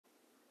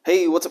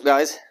Hey, what's up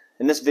guys?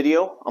 In this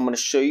video, I'm going to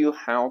show you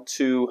how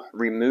to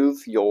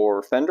remove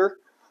your fender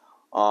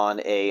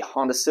on a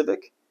Honda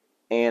Civic.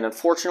 And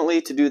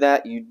unfortunately, to do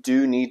that, you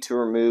do need to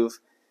remove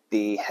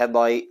the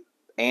headlight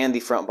and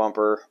the front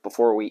bumper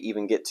before we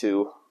even get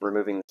to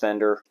removing the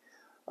fender.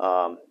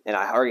 And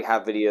I already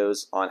have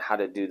videos on how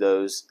to do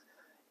those.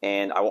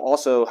 And I will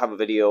also have a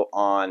video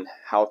on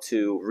how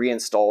to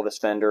reinstall this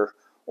fender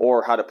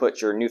or how to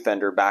put your new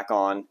fender back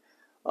on.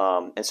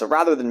 And so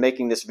rather than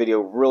making this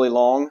video really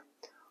long,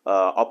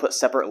 I'll put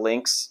separate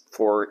links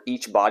for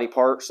each body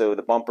part, so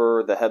the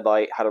bumper, the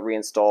headlight, how to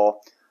reinstall.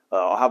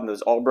 I'll have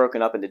those all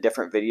broken up into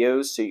different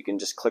videos, so you can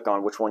just click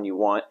on which one you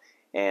want,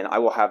 and I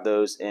will have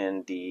those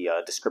in the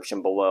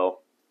description below.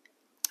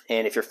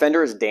 And if your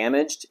fender is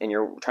damaged and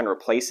you're trying to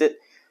replace it,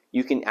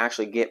 you can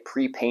actually get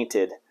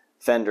pre-painted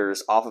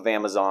fenders off of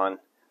Amazon.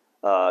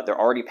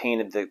 They're already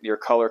painted your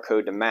color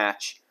code to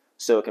match,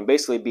 so it can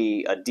basically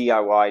be a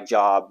DIY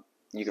job.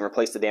 You can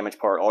replace the damaged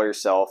part all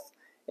yourself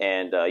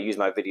and use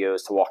my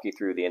videos to walk you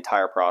through the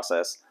entire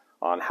process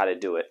on how to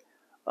do it.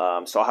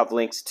 So I'll have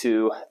links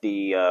to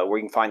the where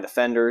you can find the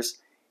fenders,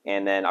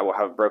 and then I will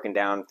have it broken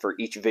down for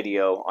each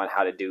video on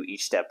how to do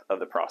each step of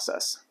the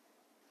process.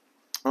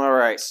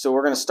 Alright, so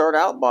we're going to start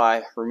out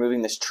by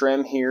removing this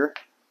trim here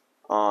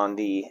on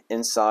the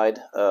inside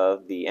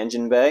of the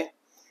engine bay.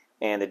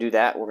 And to do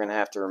that, we're going to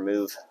have to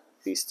remove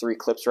these 3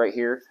 clips right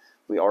here.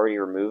 We already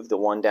removed the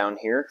one down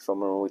here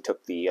from when we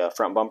took the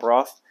front bumper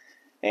off.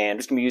 And I'm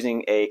just going to be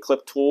using a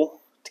clip tool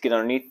to get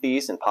underneath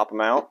these and pop them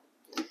out.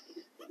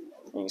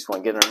 And you just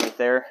want to get underneath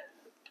there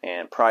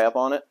and pry up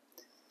on it.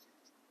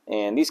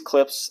 And these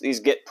clips, these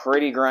get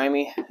pretty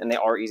grimy and they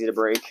are easy to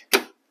break.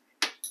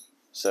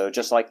 So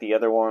just like the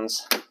other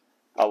ones,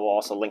 I will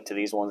also link to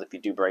these ones if you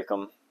do break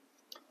them.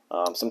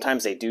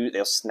 Sometimes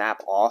they'll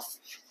snap off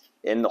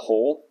in the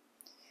hole.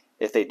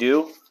 If they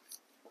do,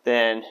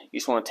 then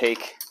you just want to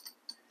take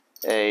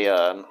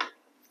a,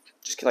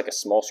 just get like a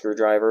small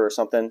screwdriver or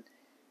something,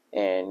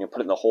 and you'll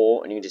put it in the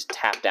hole, and you can just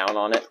tap down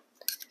on it,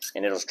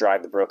 and it'll just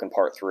drive the broken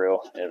part through,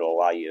 and it'll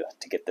allow you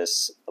to get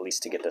this, at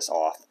least to get this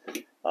off,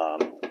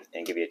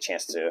 and give you a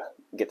chance to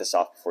get this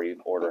off before you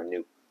order a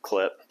new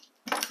clip.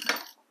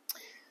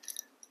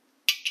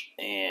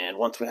 And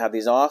once we have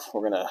these off,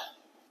 we're going to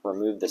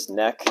remove this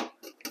neck.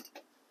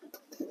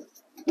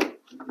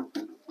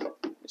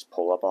 Just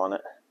pull up on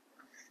it,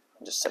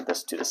 and just set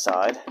this to the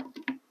side.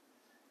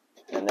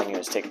 And then you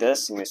just take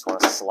this, and you just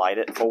want to slide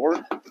it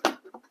forward.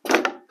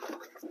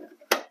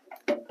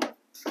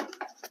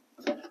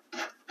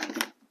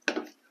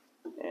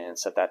 And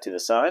set that to the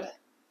side.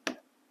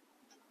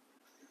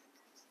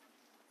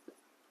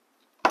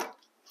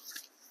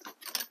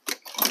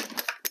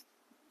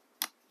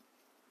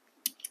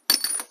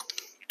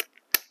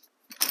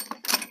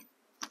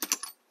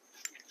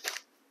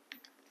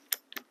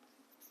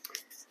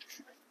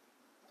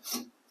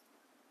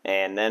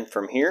 And then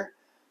from here,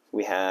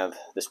 we have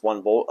this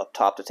one bolt up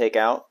top to take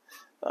out.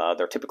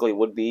 There typically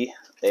would be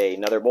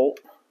another bolt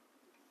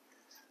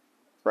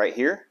right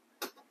here,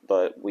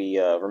 but we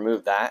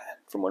removed that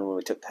from when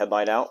we took the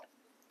headlight out.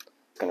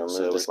 I'm going to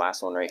remove this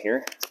last one right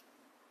here.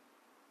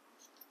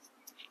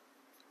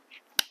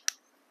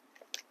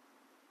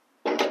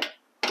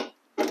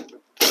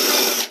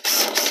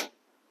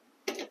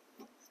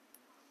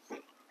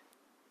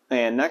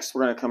 And next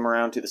we're going to come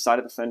around to the side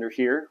of the fender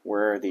here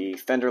where the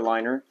fender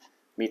liner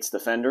meets the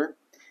fender.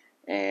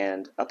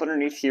 And up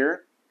underneath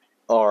here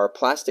are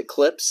plastic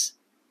clips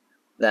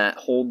that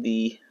hold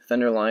the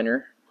fender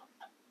liner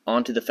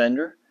onto the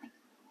fender.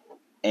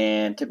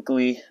 And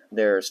typically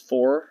there's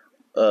 4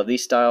 of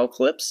these style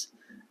clips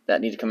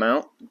that need to come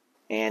out.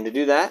 And to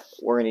do that,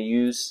 we're going to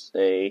use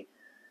a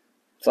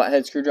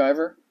flathead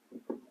screwdriver,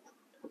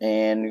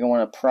 and you're going to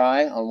want to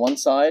pry on one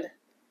side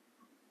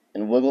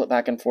and wiggle it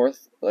back and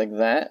forth like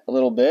that a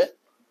little bit,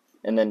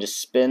 and then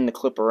just spin the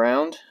clip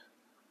around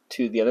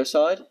to the other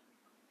side.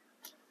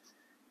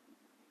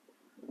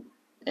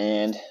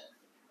 And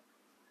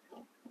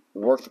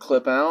work the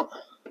clip out.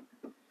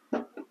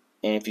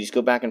 And if you just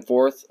go back and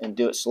forth and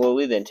do it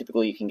slowly, then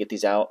typically you can get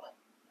these out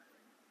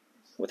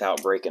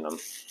without breaking them.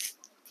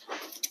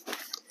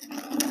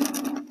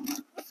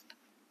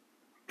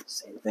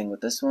 Same thing with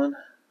this one.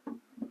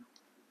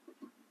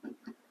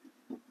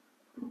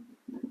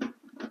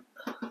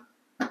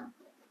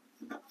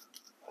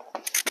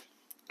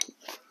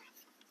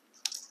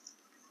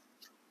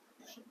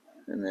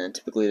 And then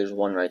typically there's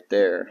one right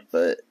there,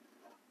 but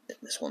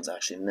this one's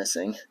actually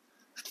missing.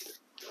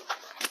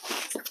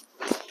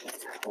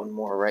 One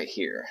more right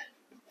here.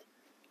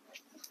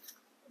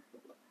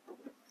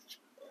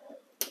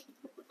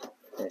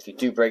 And if you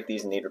do break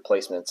these and need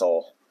replacements,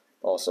 I'll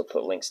also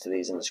put links to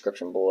these in the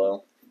description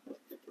below.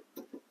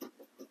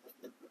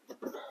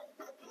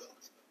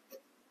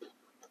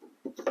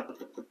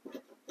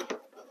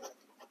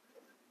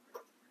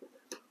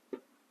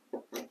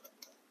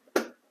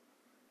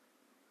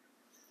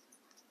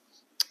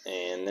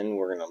 And then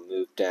we're going to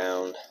move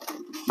down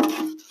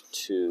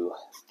to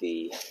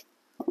the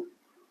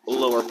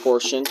lower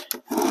portion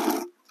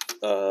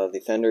of the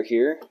fender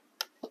here,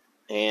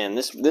 And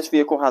this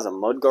vehicle has a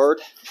mud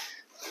guard.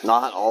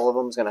 Not all of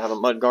them is going to have a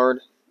mud guard.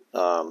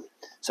 So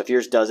if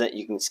yours doesn't,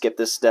 you can skip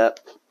this step.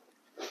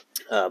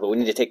 But we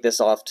need to take this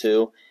off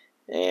too.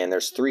 And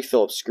there's 3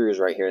 Phillips screws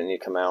right here that need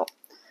to come out.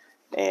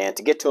 And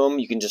to get to them,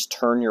 you can just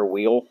turn your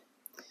wheel.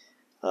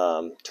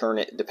 Turn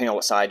it depending on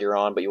what side you're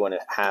on, but you want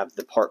to have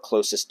the part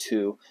closest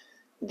to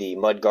the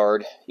mud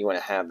guard. You want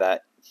to have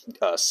that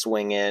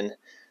swing in,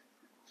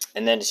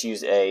 and then just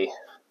use a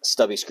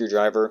stubby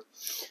screwdriver.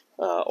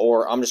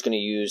 Or I'm just going to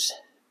use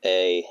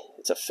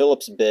it's a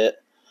Phillips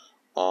bit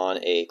on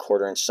a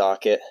 1/4 inch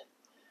socket,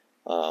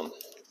 and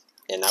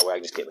that way I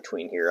can just get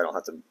between here. I don't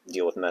have to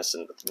deal with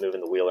messing,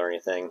 moving the wheel or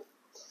anything.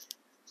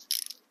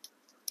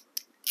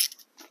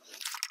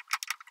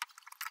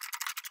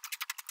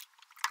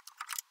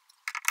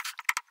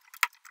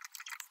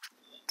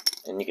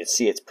 And you can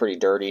see it's pretty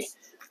dirty.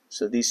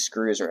 So these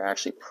screws are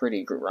actually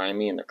pretty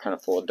grimy and they're kind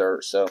of full of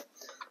dirt. So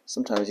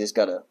sometimes you just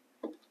gotta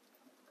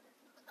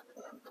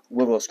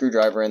wiggle a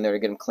screwdriver in there to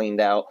get them cleaned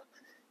out.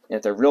 And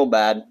if they're real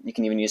bad, you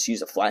can even just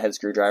use a flathead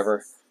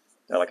screwdriver,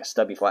 or like a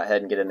stubby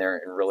flathead, and get in there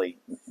and really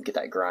get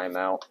that grime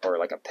out, or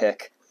like a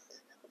pick.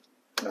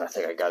 And I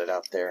think I got it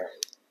out there.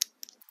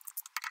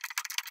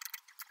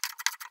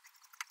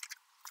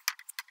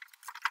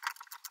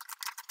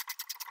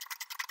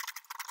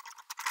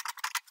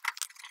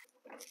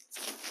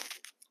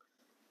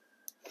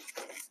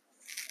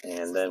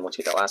 And then once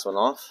you get that last one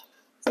off,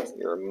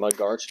 your mud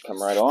guard should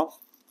come right off.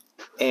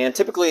 And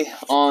typically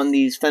on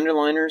these fender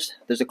liners,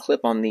 there's a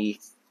clip on the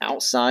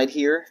outside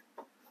here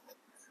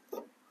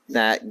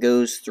that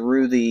goes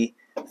through the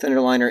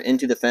fender liner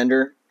into the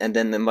fender, and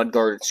then the mud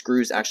guard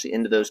screws actually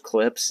into those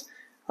clips.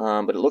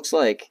 But it looks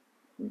like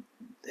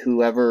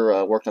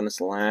whoever worked on this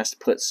last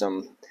put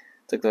some,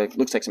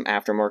 looks like some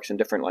aftermarket, some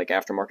different like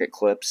aftermarket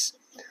clips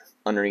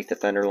underneath the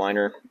fender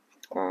liner.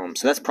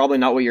 So that's probably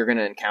not what you're going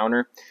to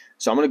encounter.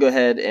 So I'm going to go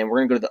ahead and we're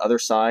going to go to the other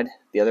side,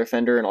 the other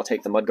fender, and I'll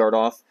take the mud guard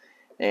off,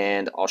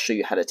 and I'll show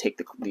you how to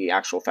take the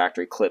actual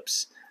factory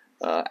clips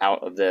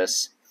out of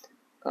this,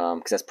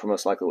 because that's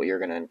most likely what you're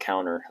going to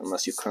encounter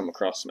unless you come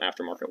across some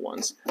aftermarket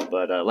ones.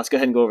 But let's go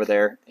ahead and go over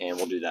there, and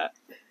we'll do that.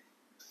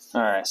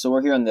 Alright, so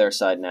we're here on the other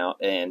side now,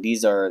 and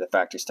these are the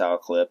factory style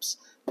clips.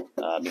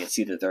 You can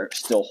see that they're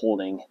still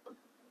holding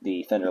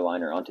the fender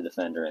liner onto the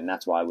fender, and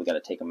that's why we got to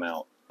take them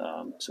out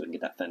so we can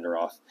get that fender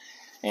off.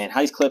 And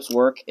how these clips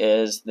work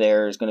is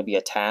there's going to be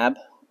a tab.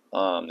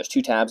 There's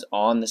 2 tabs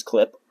on this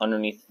clip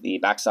underneath the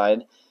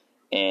backside,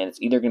 and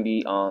it's either going to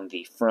be on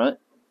the front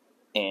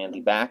and the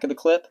back of the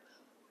clip,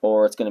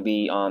 or it's going to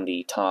be on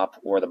the top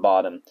or the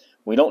bottom.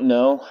 We don't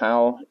know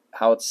how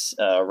it's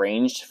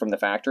arranged from the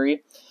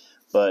factory,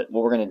 but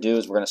what we're going to do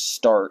is we're going to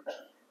start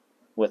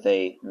with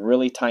a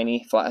really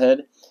tiny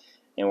flathead,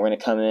 and we're going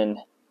to come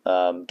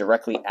in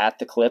directly at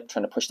the clip,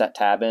 trying to push that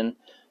tab in,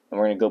 and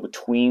we're going to go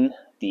between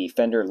the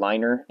fender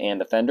liner and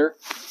the fender.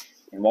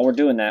 And while we're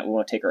doing that, we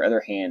want to take our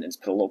other hand and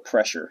just put a little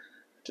pressure,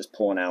 just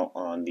pulling out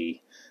on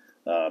the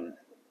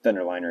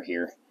fender liner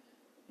here.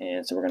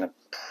 And so we're going to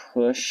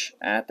push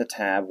at the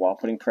tab while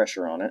putting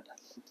pressure on it.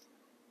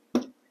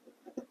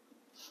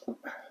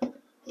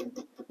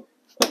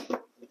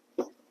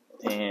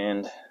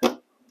 And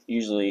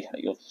usually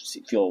you'll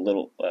feel a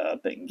little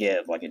bit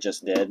give, like it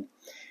just did.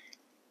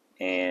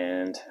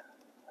 And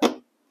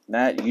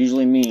that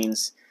usually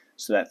means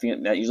that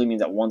usually means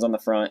that one's on the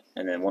front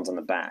and then one's on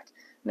the back.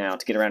 Now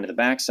to get around to the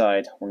back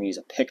side, we're going to use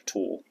a pick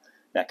tool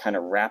that kind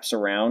of wraps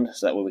around,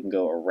 so that way we can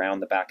go around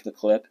the back of the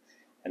clip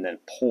and then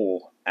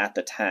pull at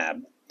the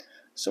tab.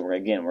 So we're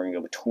going to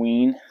go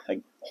between,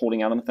 like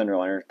holding out on the fender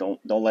liner.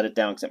 Don't let it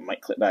down because it might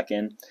clip back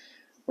in.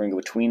 We're going to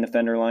go between the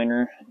fender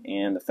liner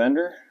and the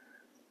fender,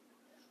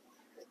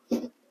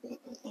 and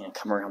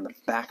come around the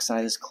back side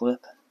of this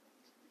clip,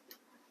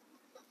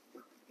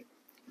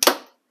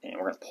 and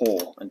we're going to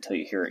pull until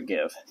you hear it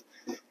give.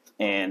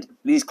 And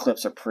these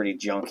clips are pretty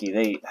junky.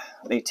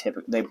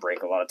 They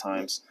break a lot of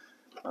times.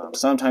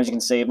 Sometimes you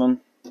can save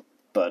them,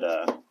 but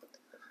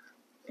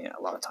yeah,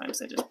 a lot of times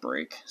they just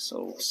break.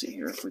 So we'll see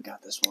here if we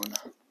got this one.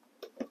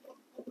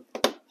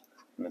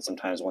 And then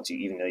sometimes once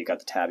even though you got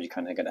the tab, you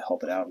kind of got to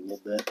help it out a little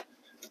bit.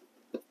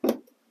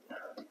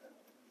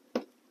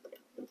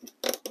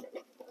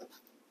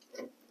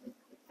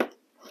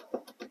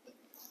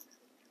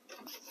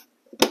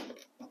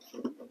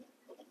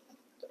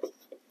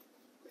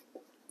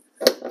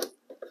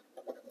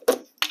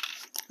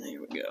 There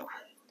we go.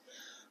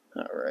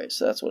 Alright,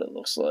 so that's what it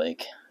looks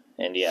like.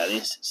 And yeah,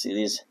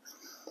 these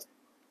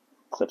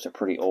clips are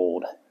pretty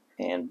old,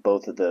 and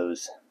both of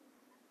those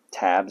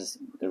tabs,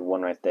 there's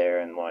one right there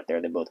and one right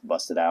there, they both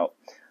busted out.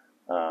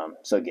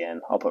 So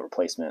again, I'll put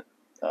replacement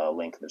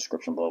link in the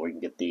description below where you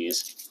can get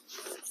these.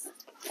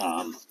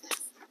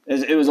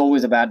 It was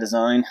always a bad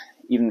design,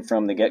 even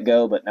from the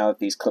get-go, but now that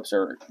these clips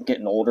are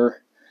getting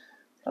older,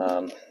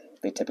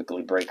 they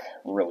typically break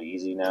really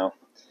easy now.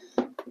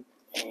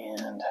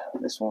 And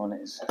this one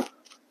is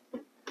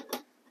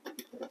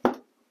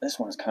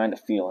kind of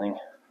feeling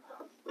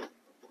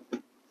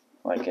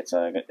like it's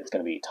going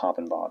to be top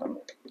and bottom.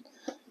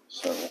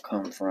 So we'll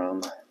come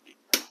from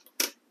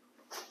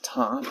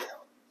top,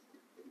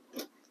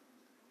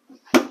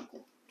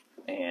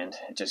 and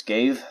it just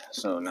gave.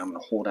 So now I'm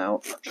going to hold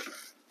out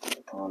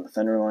on the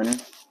fender liner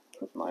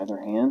with my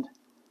other hand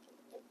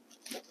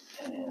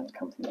and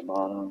come from the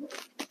bottom.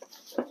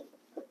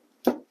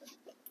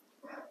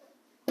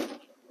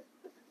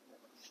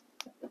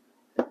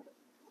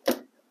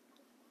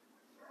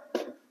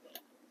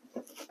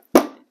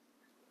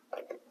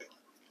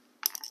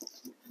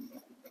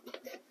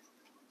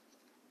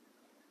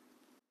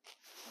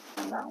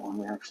 On that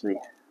one, I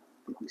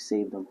think we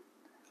saved them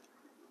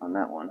on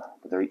that one,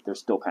 but they're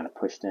still kind of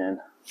pushed in.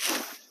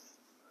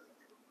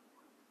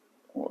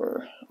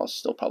 Or I'll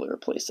still probably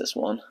replace this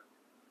one.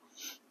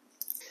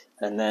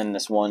 And then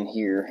this one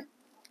here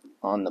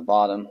on the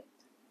bottom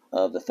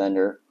of the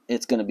fender,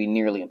 it's going to be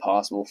nearly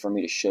impossible for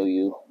me to show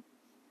you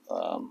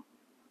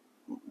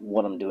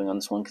what I'm doing on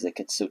this one because it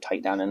gets so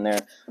tight down in there.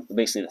 But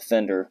basically the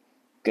fender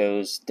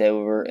goes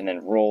over and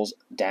then rolls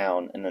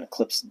down and then it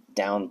clips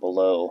down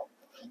below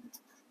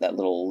that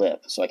little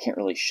lip, so I can't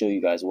really show you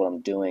guys what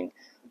I'm doing,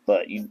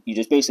 but you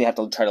just basically have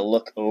to try to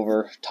look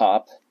over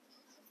top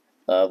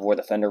of where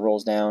the fender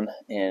rolls down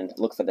and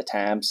look for the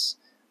tabs,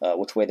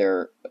 which way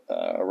they're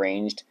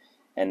arranged,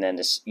 and then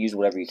just use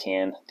whatever you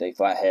can, the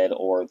flathead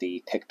or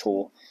the pick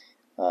tool,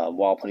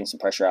 while putting some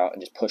pressure out,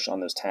 and just push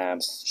on those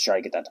tabs to try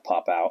to get that to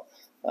pop out.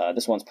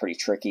 This one's pretty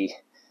tricky,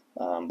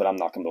 but I'm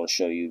not going to be able to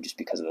show you just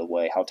because of the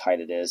way how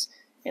tight it is,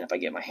 and if I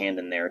get my hand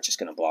in there, it's just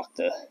going to block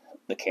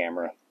the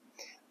camera.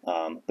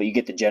 But you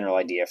get the general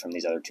idea from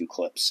these other two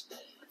clips.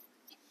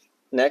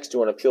 Next, you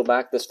want to peel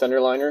back this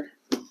fender liner,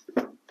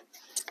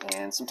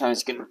 and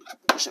sometimes you can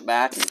push it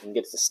back and you can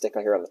get it to stick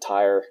right here on the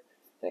tire,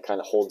 and it kind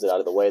of holds it out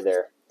of the way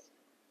there.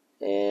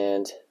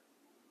 And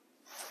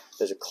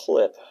there's a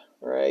clip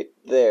right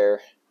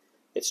there.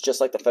 It's just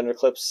like the fender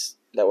clips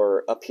that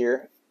were up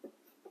here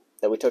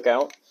that we took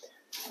out,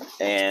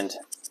 and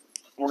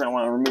we're going to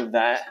want to remove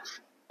that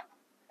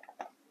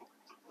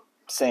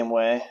same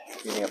way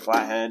using a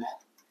flathead.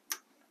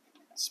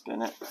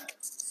 Spin it,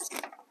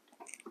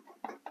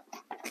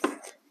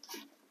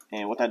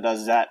 and what that does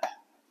is that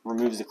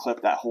removes the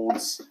clip that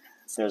holds.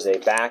 There's a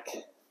back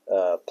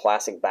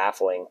plastic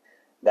baffling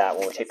that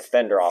when we take the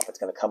fender off, it's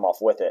going to come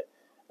off with it,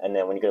 and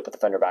then when you go to put the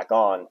fender back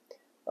on,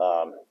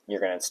 you're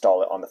going to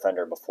install it on the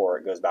fender before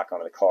it goes back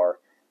onto the car,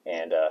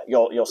 and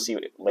you'll see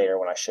it later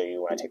when I show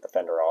you when I take the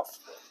fender off.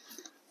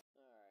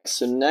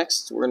 So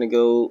next we're going to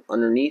go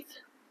underneath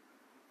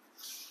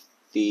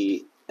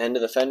the end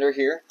of the fender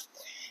here.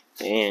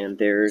 And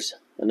there's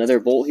another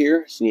bolt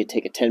here, so you need to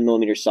take a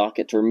 10mm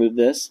socket to remove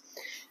this.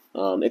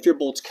 If your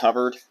bolt's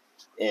covered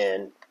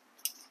in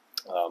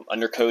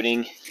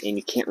undercoating and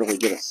you can't really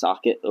get a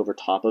socket over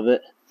top of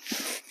it,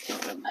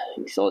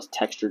 you see all this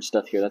textured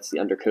stuff here, that's the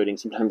undercoating.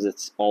 Sometimes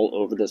it's all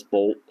over this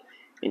bolt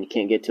and you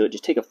can't get to it.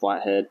 Just take a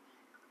flathead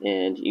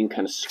and you can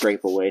kind of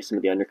scrape away some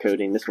of the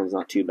undercoating. This one's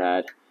not too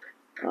bad,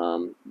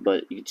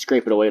 but you can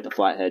scrape it away with the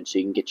flathead so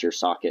you can get your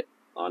socket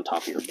on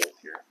top of your bolt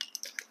here.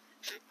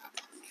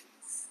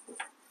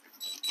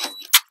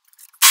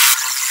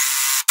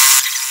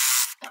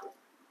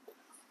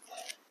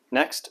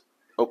 Next,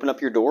 open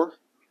up your door,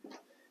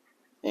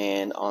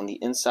 and on the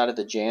inside of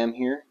the jamb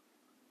here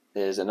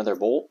is another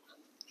bolt.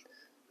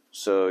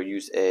 So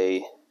use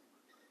a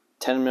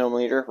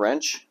 10mm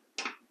wrench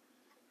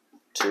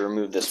to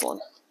remove this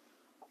one.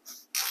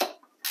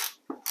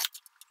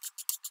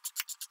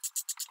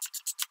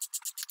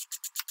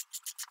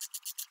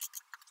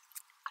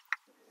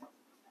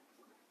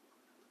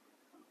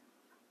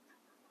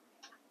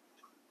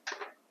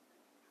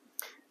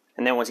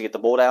 And then once you get the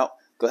bolt out,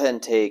 go ahead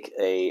and take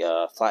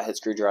a flathead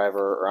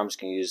screwdriver, or I'm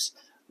just going to use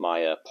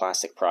my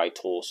plastic pry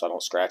tool so I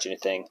don't scratch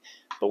anything.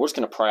 But we're just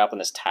going to pry up on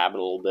this tab a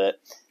little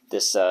bit.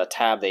 This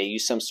tab, they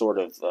use some sort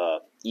of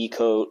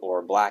E-coat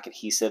or black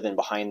adhesive in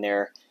behind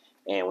there.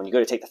 And when you go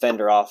to take the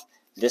fender off,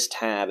 this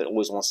tab, it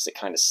always wants to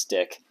kind of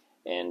stick.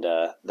 And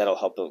that'll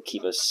help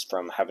keep us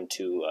from having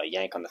to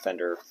yank on the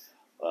fender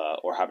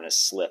or having a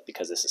slip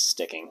because this is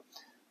sticking.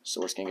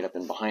 So we're just going to get up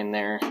in behind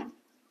there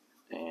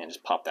and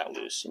just pop that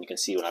loose. And you can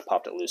see when I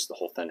popped it loose, the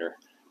whole fender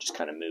just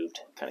kind of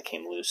moved, kind of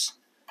came loose.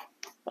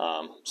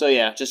 So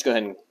yeah, just go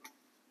ahead and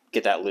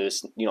get that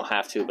loose. You don't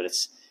have to, but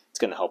it's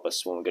going to help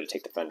us when we go to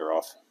take the fender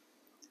off.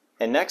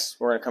 And next,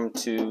 we're going to come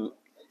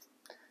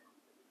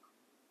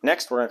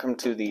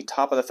to the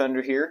top of the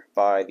fender here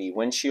by the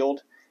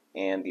windshield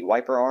and the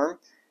wiper arm,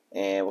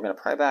 and we're going to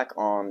pry back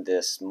on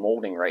this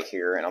molding right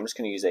here. And I'm just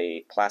going to use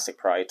a plastic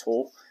pry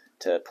tool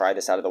to pry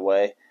this out of the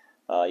way.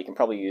 You can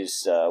probably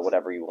use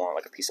whatever you want,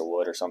 like a piece of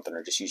wood or something,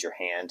 or just use your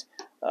hand.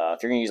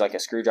 If you're going to use like a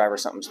screwdriver or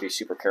something, just be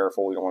super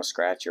careful. You don't want to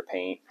scratch your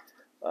paint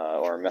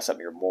or mess up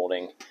your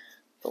molding.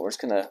 But we're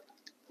just going to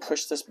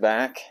push this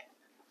back,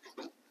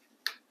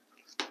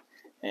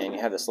 and you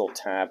have this little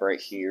tab right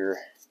here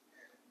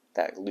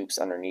that loops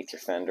underneath your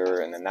fender,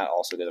 and then that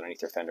also goes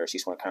underneath your fender. So you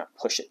just want to kind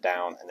of push it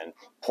down and then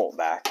pull it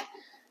back.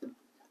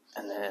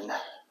 And then I'm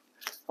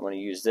going to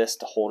use this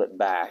to hold it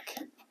back.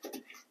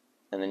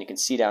 And then you can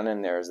see down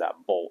in there is that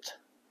bolt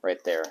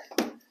right there.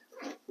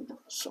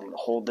 So I'm going to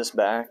hold this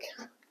back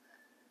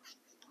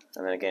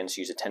And then again, just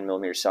use a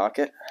 10mm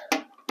socket.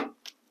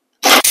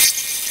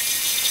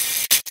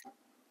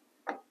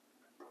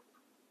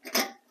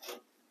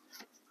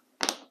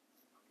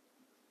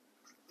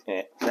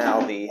 And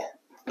now the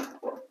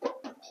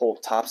whole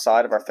top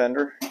side of our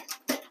fender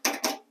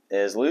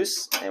is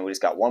loose, and we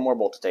just got one more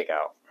bolt to take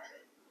out.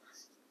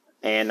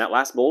 And that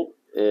last bolt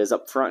is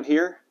up front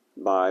here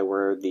by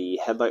where the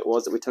headlight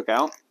was that we took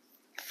out.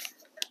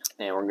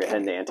 And we're going to go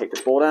ahead and take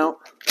this bolt out.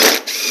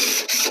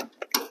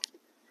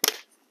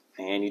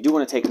 And you do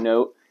want to take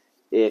note,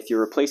 if you're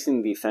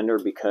replacing the fender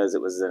because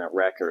it was in a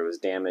wreck or it was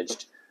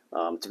damaged,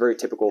 it's very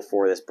typical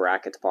for this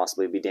bracket to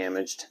possibly be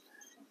damaged.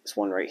 This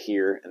one right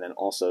here, and then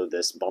also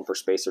this bumper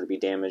spacer to be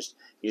damaged.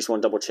 You just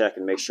want to double check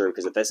and make sure,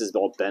 because if this is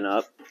all bent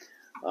up,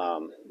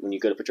 when you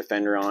go to put your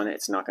fender on,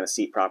 it's not going to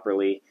seat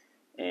properly,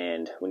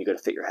 and when you go to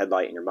fit your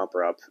headlight and your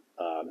bumper up,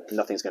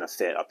 nothing's going to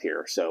fit up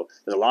here. So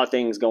there's a lot of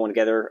things going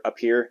together up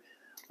here,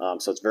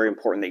 so it's very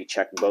important that you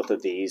check both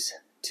of these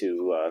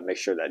to make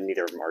sure that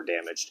neither of them are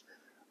damaged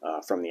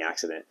from the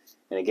accident.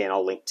 And again,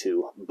 I'll link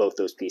to both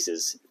those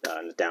pieces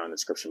down in the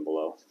description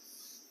below.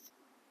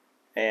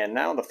 And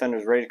now the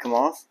fender's ready to come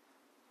off.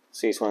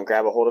 So you just want to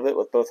grab a hold of it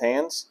with both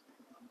hands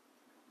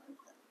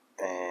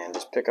and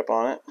just pick up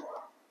on it.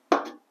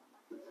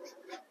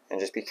 And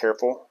just be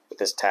careful with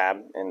this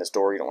tab and this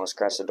door. You don't want to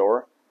scratch the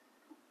door.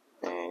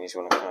 And you just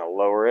want to kind of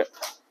lower it.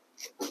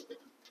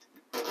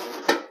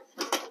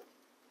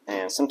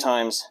 And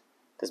sometimes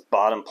this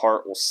bottom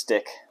part will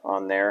stick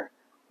on there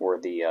where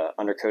the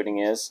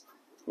undercoating is.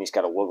 You just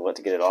got to wiggle it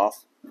to get it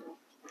off.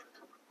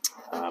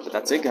 But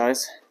that's it,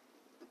 guys.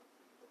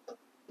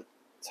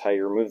 That's how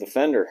you remove the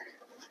fender.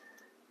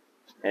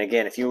 And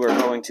again, if you are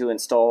going to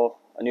install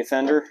a new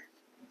fender,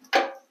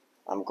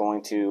 I'm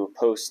going to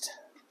post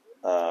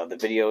the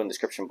video in the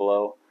description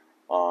below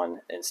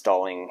on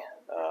installing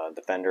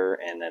the fender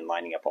and then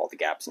lining up all the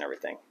gaps and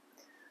everything.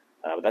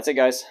 But that's it,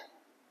 guys.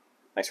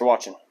 Thanks for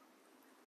watching.